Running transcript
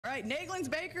right, Naegelin's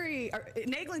Bakery,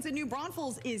 Naegelin's in New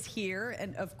Braunfels is here.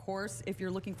 And of course, if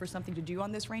you're looking for something to do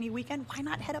on this rainy weekend, why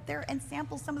not head up there and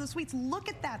sample some of the sweets? Look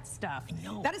at that stuff.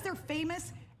 That is their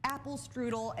famous Apple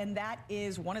Strudel, and that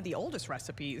is one of the oldest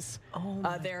recipes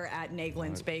there at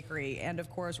Naegelin's Bakery. And of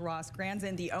course, Ross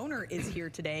Granzin, the owner, is here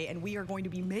today, and we are going to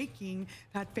be making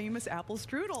that famous Apple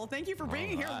Strudel. Thank you for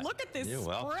being here. Look at this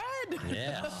spread.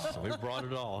 Yeah, so we brought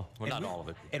it all. Well, not all of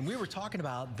it. And we were talking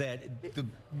about that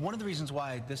one of the reasons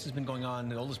why this has been going on,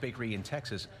 the oldest bakery in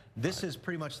Texas, this is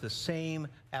pretty much the same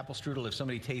Apple Strudel. If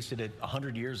somebody tasted it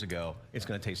 100 years ago, it's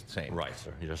going to taste the same. Right,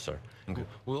 sir. Yes, sir. Okay.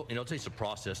 Well, it takes a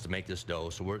process to make this dough.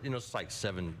 So it's like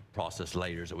 7 process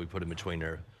layers that we put in between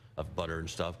there of butter and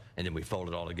stuff, and then we fold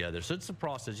it all together. So it's a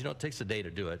process. It takes a day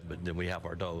to do it, but then we have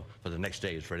our dough for the next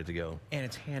day. It's ready to go. And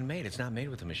it's handmade. It's not made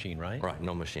with a machine, right? Right,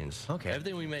 no machines. Okay.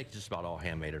 Everything we make is just about all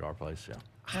handmade at our place. Yeah.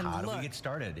 And how do we get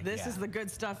started? This is the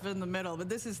good stuff in the middle, but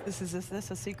this is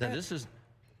a secret? Now, this is,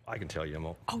 I can tell you,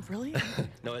 Emma. Oh, really?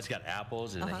 No, it's got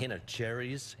apples and a hint of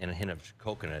cherries and a hint of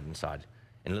coconut inside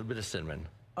and a little bit of cinnamon.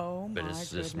 Oh, my goodness.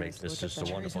 This makes just a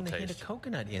wonderful taste. And a hint of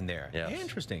coconut in there. Yeah.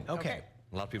 Interesting. Okay.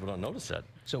 A lot of people don't notice that.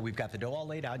 So we've got the dough all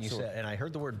laid out, and you said, and I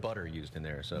heard the word butter used in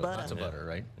there, so lots of butter,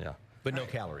 right? Yeah. But no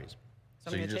calories.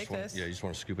 So I'm going to take this. Yeah, you just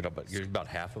want to scoop it up, but you're about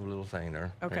half of a little thing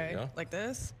there. Okay, there you go. like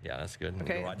this? Yeah, that's good.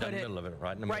 Okay, right down the middle of it,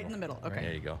 right in the middle. Right in the middle, okay.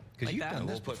 There you go. Because like you've done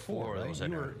this we'll put before, 4 of those right?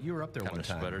 in there. You were up there one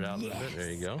time. Spread it out a little bit.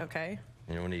 There you go. Okay.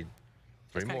 And we'll need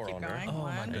 3 more on there. Oh,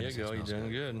 my There you go. You're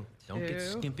doing good. Don't get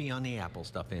skimpy on the apple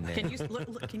stuff in there. Can you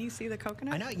can you see the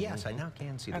coconut? I know. Yes, I now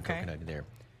can see the coconut there.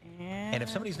 And if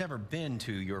somebody's never been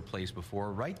to your place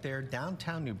before, right there,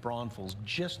 downtown New Braunfels,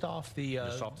 just off the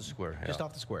square. Yeah. Just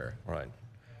off the square. Right.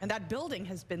 And that building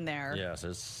has been there.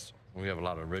 Yes, we have a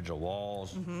lot of original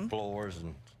walls, floors,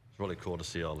 and it's really cool to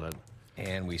see all that.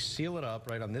 And we seal it up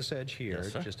right on this edge here.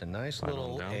 Yes, just a nice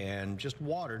little, and just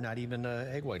water, not even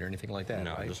egg white or anything like that.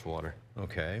 No, right? just water.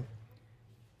 Okay.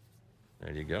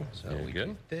 There you go. So we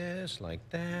do this, like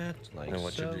that, like and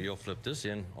what so. you do, you'll flip this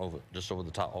in just over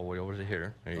the top, all the way over to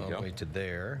here. There you go. All the way to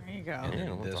there. There you go. And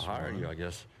then we'll hire you, I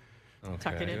guess. Okay.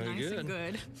 Tuck it in nice and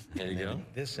good. There you go.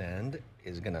 This end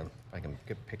is gonna, I can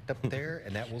get picked up there,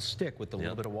 and that will stick with the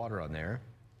little bit of water on there.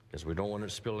 Because we don't want it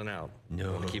spilling out. No.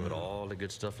 We want to keep it all the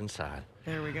good stuff inside.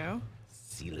 There we go.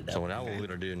 Seal it up. So now what we're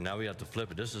gonna do, now we have to flip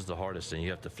it. This is the hardest thing.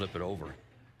 You have to flip it over.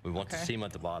 We want the seam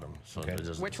at the bottom. So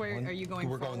Which way are you going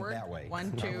forward? We're going that way.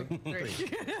 1, 2, 3.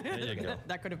 There you go.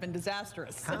 That could have been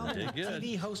disastrous. How many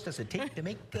TV host does it take to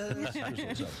make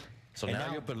this? So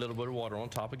now you put a little bit of water on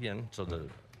top again, so the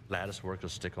lattice work will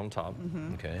stick on top.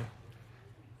 Okay.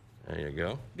 There you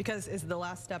go. Because is the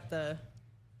last step the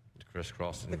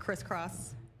crisscross? The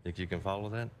crisscross. Think you can follow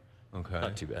that? Okay.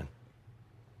 Not too bad.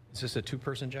 Is this a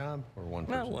 2-person job or 1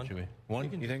 person? No, one.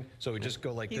 One? You think? So we just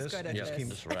go like He's this? good at this.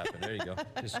 Just wrap it. There you go.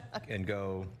 And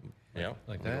go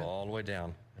like that? Go all the way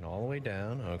down. And all the way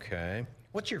down. Okay.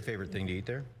 What's your favorite thing to eat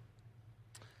there?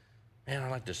 Man, I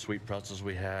like the sweet pretzels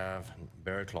we have.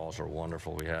 Berry claws are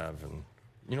wonderful we have. And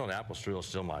the apple strudel is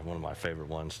still one of my favorite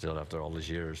ones still after all these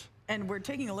years. And we're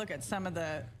taking a look at some of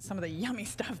the yummy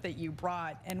stuff that you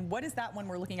brought. And what is that one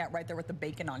we're looking at right there with the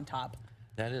bacon on top?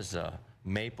 That is a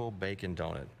maple bacon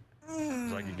donut.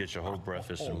 It's like you get your whole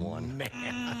breakfast in one.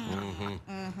 Man.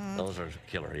 Those are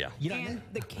killer, yeah. And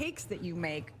the cakes that you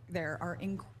make there are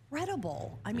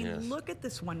incredible. I mean, look at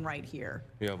this one right here.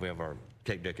 Yeah, we have our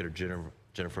cake decorator,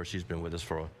 Jennifer. She's been with us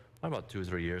for about 2 or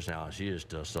 3 years now. She just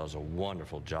does a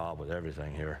wonderful job with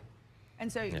everything here.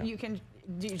 And so you can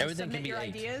just submit your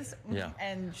ideas,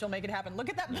 and she'll make it happen. Look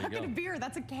at that bucket of beer.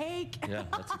 That's a cake. Yeah,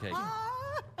 that's a cake.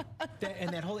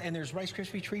 And there's Rice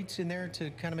Krispie treats in there to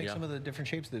kind of make some of the different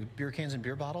shapes, the beer cans and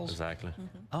beer bottles. Exactly.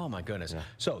 Oh my goodness.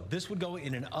 So this would go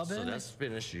in an oven. So that's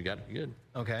finished. You got it good.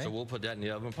 Okay. So we'll put that in the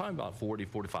oven probably about 40,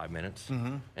 45 minutes,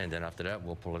 and then after that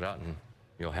we'll pull it out and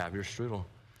you'll have your strudel.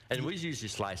 And we usually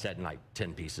slice that in like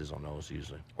 10 pieces on those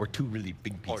usually. Or 2 really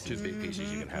big pieces. Or 2 big pieces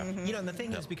you can have. And the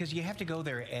thing is, because you have to go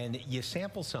there and you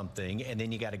sample something, and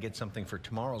then you got to get something for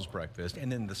tomorrow's breakfast, and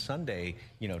then the Sunday,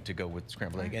 to go with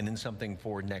scrambled egg, and then something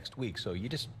for next week. So you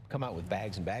just come out with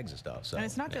bags and bags of stuff. So. And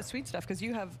it's not just sweet stuff, because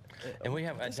you have and we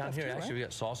have down here, actually, we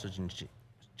got sausage and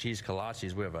cheese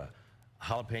kolaches. We have a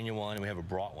jalapeno one, and we have a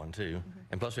brat one too.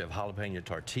 And plus we have jalapeno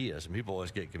tortillas, and people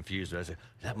always get confused. I say, is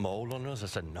that mold on those? I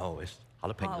said, no, it's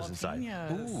jalapenos inside.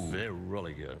 Ooh. They're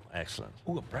really good. Excellent.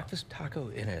 Ooh, a breakfast taco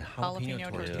in a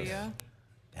jalapeno tortilla.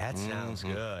 That sounds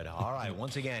good. All right,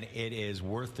 once again, it is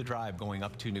worth the drive going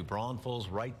up to New Braunfels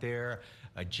right there,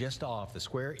 just off the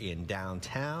square in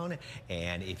downtown.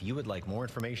 And if you would like more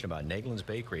information about Naegelin's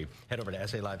Bakery, head over to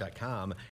SALive.com.